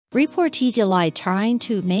Reportedly trying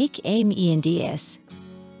to make a MEGHAN DORIA.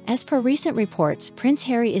 As per recent reports, Prince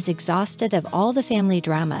Harry is exhausted of all the family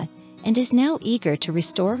drama and is now eager to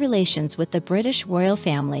restore relations with the British royal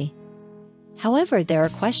family. However, there are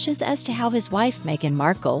questions as to how his wife Meghan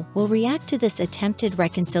Markle will react to this attempted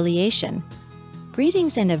reconciliation.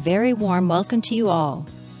 Greetings and a very warm welcome to you all.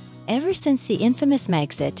 Ever since the infamous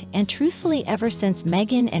Megxit, and truthfully ever since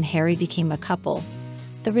Meghan and Harry became a couple,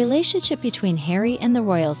 the relationship between Harry and the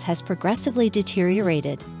royals has progressively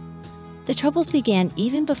deteriorated. The troubles began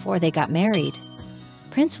even before they got married.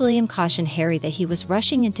 Prince William cautioned Harry that he was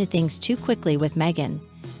rushing into things too quickly with Meghan,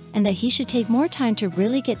 and that he should take more time to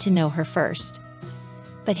really get to know her first.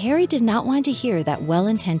 But Harry did not want to hear that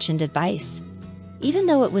well-intentioned advice. Even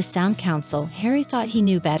though it was sound counsel, Harry thought he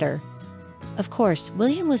knew better. Of course,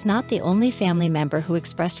 William was not the only family member who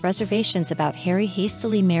expressed reservations about Harry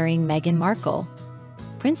hastily marrying Meghan Markle.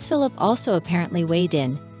 Prince Philip also apparently weighed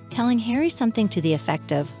in, telling Harry something to the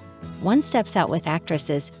effect of, "One steps out with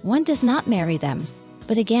actresses, one does not marry them."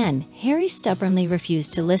 But again, Harry stubbornly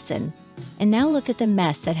refused to listen. And now look at the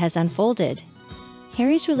mess that has unfolded.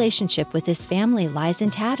 Harry's relationship with his family lies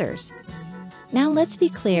in tatters. Now let's be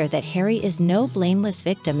clear that Harry is no blameless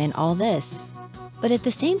victim in all this. But at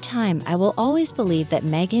the same time, I will always believe that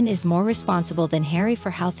Meghan is more responsible than Harry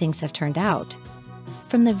for how things have turned out.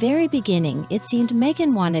 From the very beginning, it seemed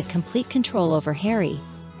Meghan wanted complete control over Harry,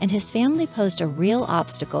 and his family posed a real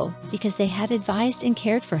obstacle because they had advised and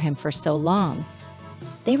cared for him for so long.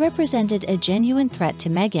 They represented a genuine threat to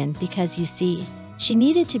Meghan because, you see, she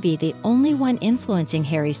needed to be the only one influencing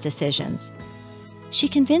Harry's decisions. She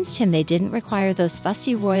convinced him they didn't require those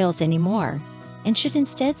fussy royals anymore, and should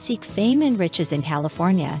instead seek fame and riches in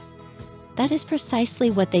California. That is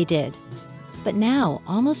precisely what they did. But now,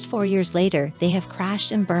 almost 4 years later, they have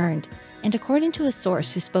crashed and burned, and according to a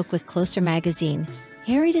source who spoke with Closer magazine,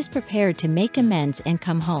 Harry is prepared to make amends and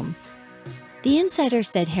come home. The insider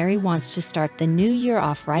said Harry wants to start the new year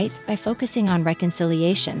off right by focusing on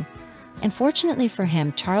reconciliation, and fortunately for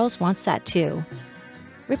him, Charles wants that too.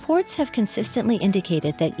 Reports have consistently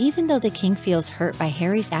indicated that even though the king feels hurt by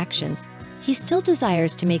Harry's actions, he still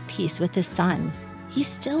desires to make peace with his son. He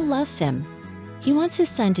still loves him. He wants his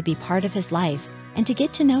son to be part of his life and to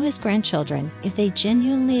get to know his grandchildren if they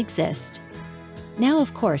genuinely exist. Now,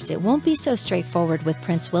 of course, it won't be so straightforward with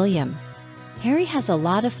Prince William. Harry has a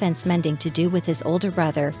lot of fence mending to do with his older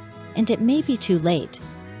brother, and it may be too late.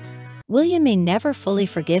 William may never fully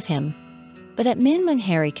forgive him, but at minimum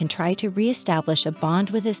Harry can try to re-establish a bond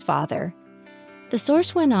with his father. The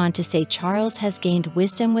source went on to say Charles has gained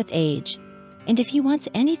wisdom with age, and if he wants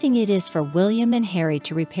anything, it is for William and Harry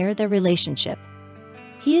to repair their relationship.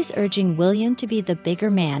 He is urging William to be the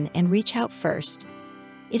bigger man and reach out first.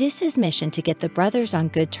 It is his mission to get the brothers on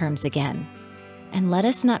good terms again. And let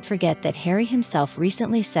us not forget that Harry himself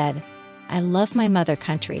recently said, "I love my mother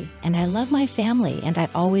country, and I love my family, and I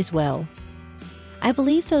always will." I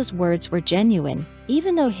believe those words were genuine,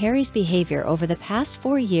 even though Harry's behavior over the past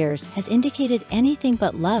 4 years has indicated anything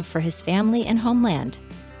but love for his family and homeland.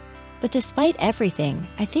 But despite everything,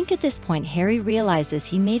 I think at this point Harry realizes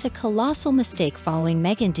he made a colossal mistake following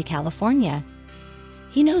Meghan to California.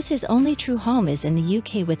 He knows his only true home is in the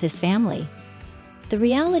UK with his family. The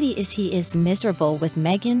reality is he is miserable with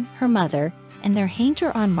Meghan, her mother, and their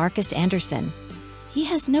hater-on Marcus Anderson. He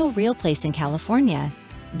has no real place in California.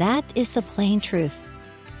 That is the plain truth.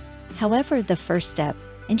 However, the first step,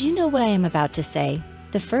 and you know what I am about to say,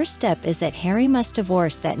 the first step is that Harry must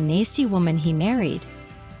divorce that nasty woman he married.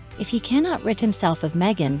 If he cannot rid himself of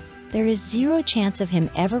Meghan, there is zero chance of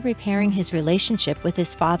him ever repairing his relationship with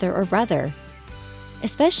his father or brother.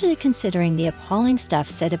 Especially considering the appalling stuff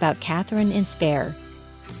said about Catherine in Spare.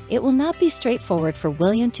 It will not be straightforward for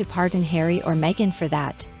William to pardon Harry or Meghan for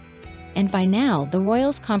that. And by now, the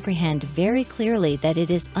royals comprehend very clearly that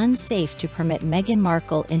it is unsafe to permit Meghan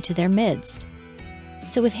Markle into their midst.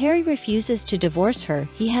 So if Harry refuses to divorce her,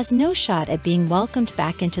 he has no shot at being welcomed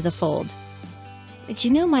back into the fold. But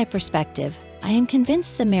you know my perspective, I am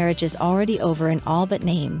convinced the marriage is already over in all but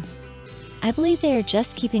name. I believe they are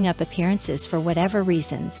just keeping up appearances for whatever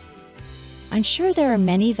reasons. I'm sure there are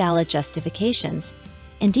many valid justifications,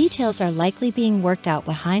 and details are likely being worked out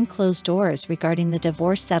behind closed doors regarding the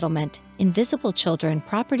divorce settlement, invisible children,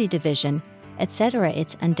 property division, etc.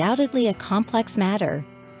 It's undoubtedly a complex matter.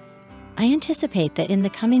 I anticipate that in the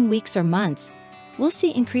coming weeks or months, we'll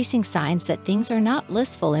see increasing signs that things are not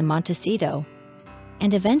blissful in Montecito.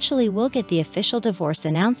 And eventually we'll get the official divorce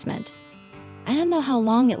announcement. I don't know how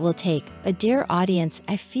long it will take, but dear audience,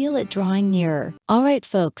 I feel it drawing nearer. Alright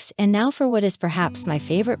folks, and now for what is perhaps my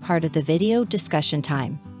favorite part of the video, discussion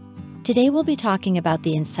time. Today we'll be talking about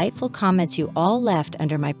the insightful comments you all left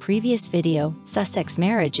under my previous video, Sussex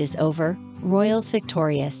Marriage is Over, Royals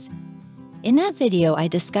Victorious. In that video I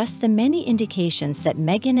discussed the many indications that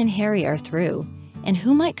Meghan and Harry are through, and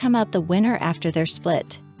who might come out the winner after their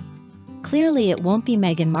split. Clearly it won't be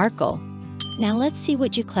Meghan Markle. Now let's see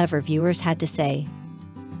what you clever viewers had to say.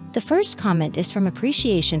 The first comment is from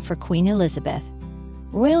appreciation for Queen Elizabeth.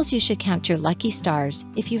 Royals, you should count your lucky stars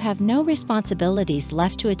if you have no responsibilities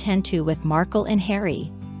left to attend to with Markle and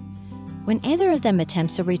Harry. When either of them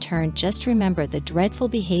attempts a return, just remember the dreadful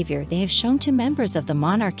behavior they have shown to members of the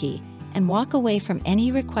monarchy and walk away from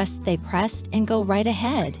any requests they pressed and go right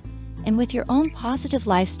ahead. And with your own positive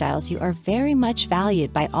lifestyles, you are very much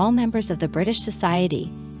valued by all members of the British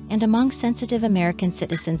society and among sensitive American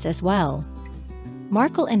citizens as well.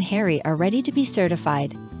 Markle and Harry are ready to be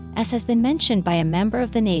certified, as has been mentioned by a member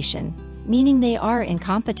of the nation, meaning they are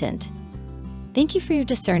incompetent. Thank you for your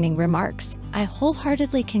discerning remarks. I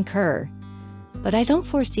wholeheartedly concur. But I don't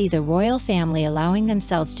foresee the royal family allowing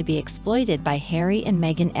themselves to be exploited by Harry and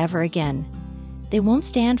Meghan ever again. They won't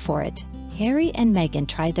stand for it. Harry and Meghan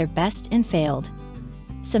tried their best and failed.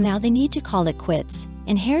 So now they need to call it quits,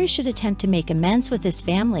 and Harry should attempt to make amends with his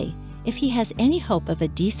family if he has any hope of a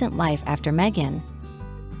decent life after Meghan.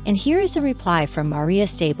 And here is a reply from Maria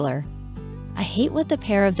Stabler. I hate what the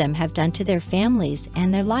pair of them have done to their families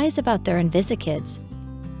and their lies about their Invisikids.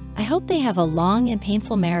 I hope they have a long and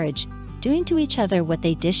painful marriage, doing to each other what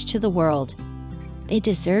they dish to the world. They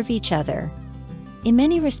deserve each other. In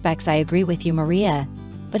many respects I agree with you, Maria,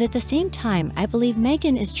 but at the same time I believe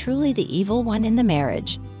Meghan is truly the evil one in the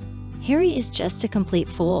marriage. Harry is just a complete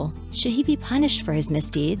fool. Should he be punished for his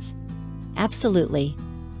misdeeds? Absolutely.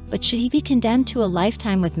 But should he be condemned to a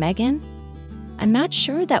lifetime with Meghan? I'm not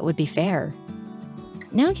sure that would be fair.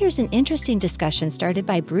 Now here's an interesting discussion started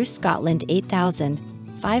by Bruce Scotland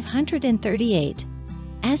 8538.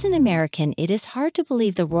 As an American, it is hard to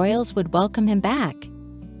believe the royals would welcome him back.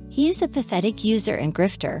 He is a pathetic user and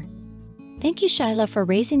grifter. Thank you, Shyla, for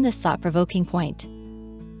raising this thought-provoking point.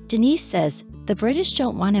 Denise says, the British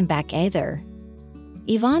don't want him back either.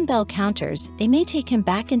 Yvonne Bell counters, they may take him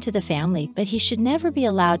back into the family, but he should never be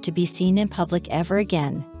allowed to be seen in public ever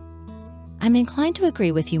again. I'm inclined to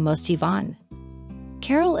agree with you most, Yvonne.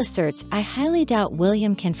 Carol asserts, I highly doubt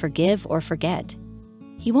William can forgive or forget.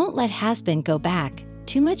 He won't let has-been go back,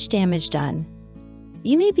 too much damage done.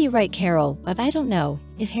 You may be right, Carol, but I don't know.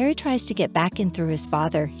 If Harry tries to get back in through his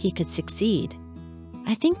father, he could succeed.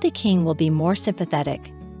 I think the king will be more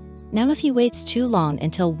sympathetic. Now if he waits too long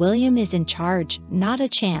until William is in charge, not a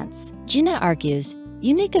chance. Gina argues,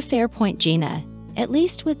 you make a fair point, Gina. At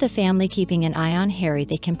least with the family keeping an eye on Harry,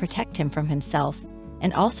 they can protect him from himself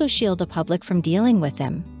and also shield the public from dealing with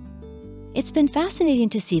him. It's been fascinating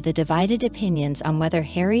to see the divided opinions on whether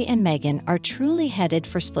Harry and Meghan are truly headed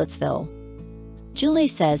for Splitsville. Julie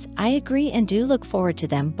says, I agree and do look forward to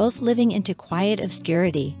them both living into quiet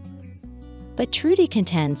obscurity. But Trudy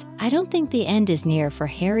contends, I don't think the end is near for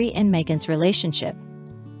Harry and Meghan's relationship.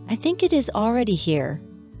 I think it is already here.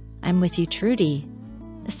 I'm with you, Trudy.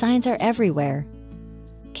 The signs are everywhere.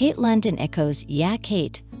 Kate London echoes, yeah,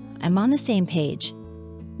 Kate, I'm on the same page.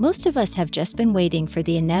 Most of us have just been waiting for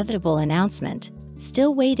the inevitable announcement.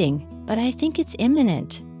 Still waiting, but I think it's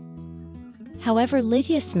imminent. However,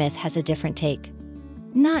 Lydia Smith has a different take.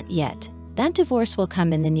 Not yet. That divorce will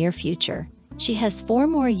come in the near future. She has 4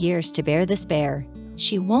 more years to bear this bear.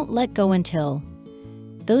 She won't let go until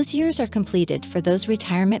those years are completed for those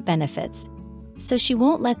retirement benefits. So she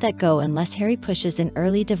won't let that go unless Harry pushes an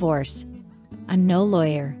early divorce. I'm no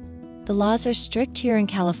lawyer. The laws are strict here in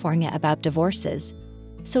California about divorces.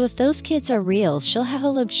 So if those kids are real, she'll have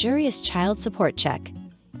a luxurious child support check.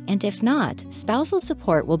 And if not, spousal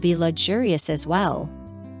support will be luxurious as well.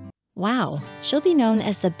 Wow, she'll be known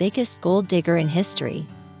as the biggest gold digger in history.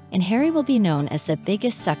 And Harry will be known as the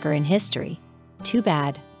biggest sucker in history. Too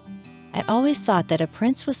bad. I always thought that a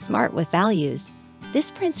prince was smart with values.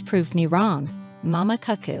 This prince proved me wrong. Mama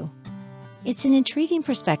Cuckoo. It's an intriguing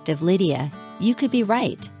perspective, Lydia. You could be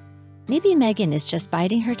right. Maybe Meghan is just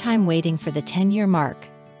biding her time waiting for the 10-year mark.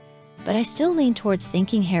 But I still lean towards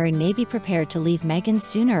thinking Harry may be prepared to leave Meghan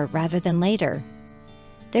sooner rather than later.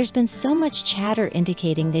 There's been so much chatter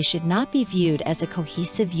indicating they should not be viewed as a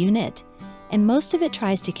cohesive unit, and most of it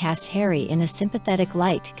tries to cast Harry in a sympathetic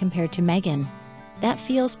light compared to Meghan. That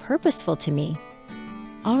feels purposeful to me.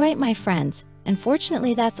 All right, my friends,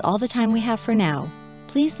 unfortunately that's all the time we have for now.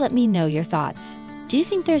 Please let me know your thoughts. Do you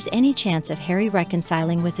think there's any chance of Harry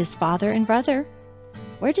reconciling with his father and brother?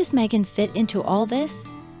 Where does Meghan fit into all this?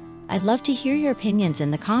 I'd love to hear your opinions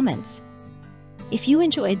in the comments. If you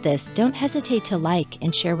enjoyed this, don't hesitate to like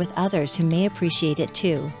and share with others who may appreciate it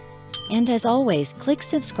too. And as always, click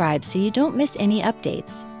subscribe so you don't miss any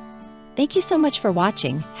updates. Thank you so much for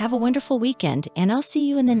watching, have a wonderful weekend, and I'll see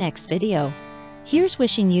you in the next video. Here's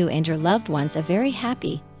wishing you and your loved ones a very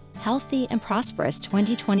happy, healthy, and prosperous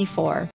 2024.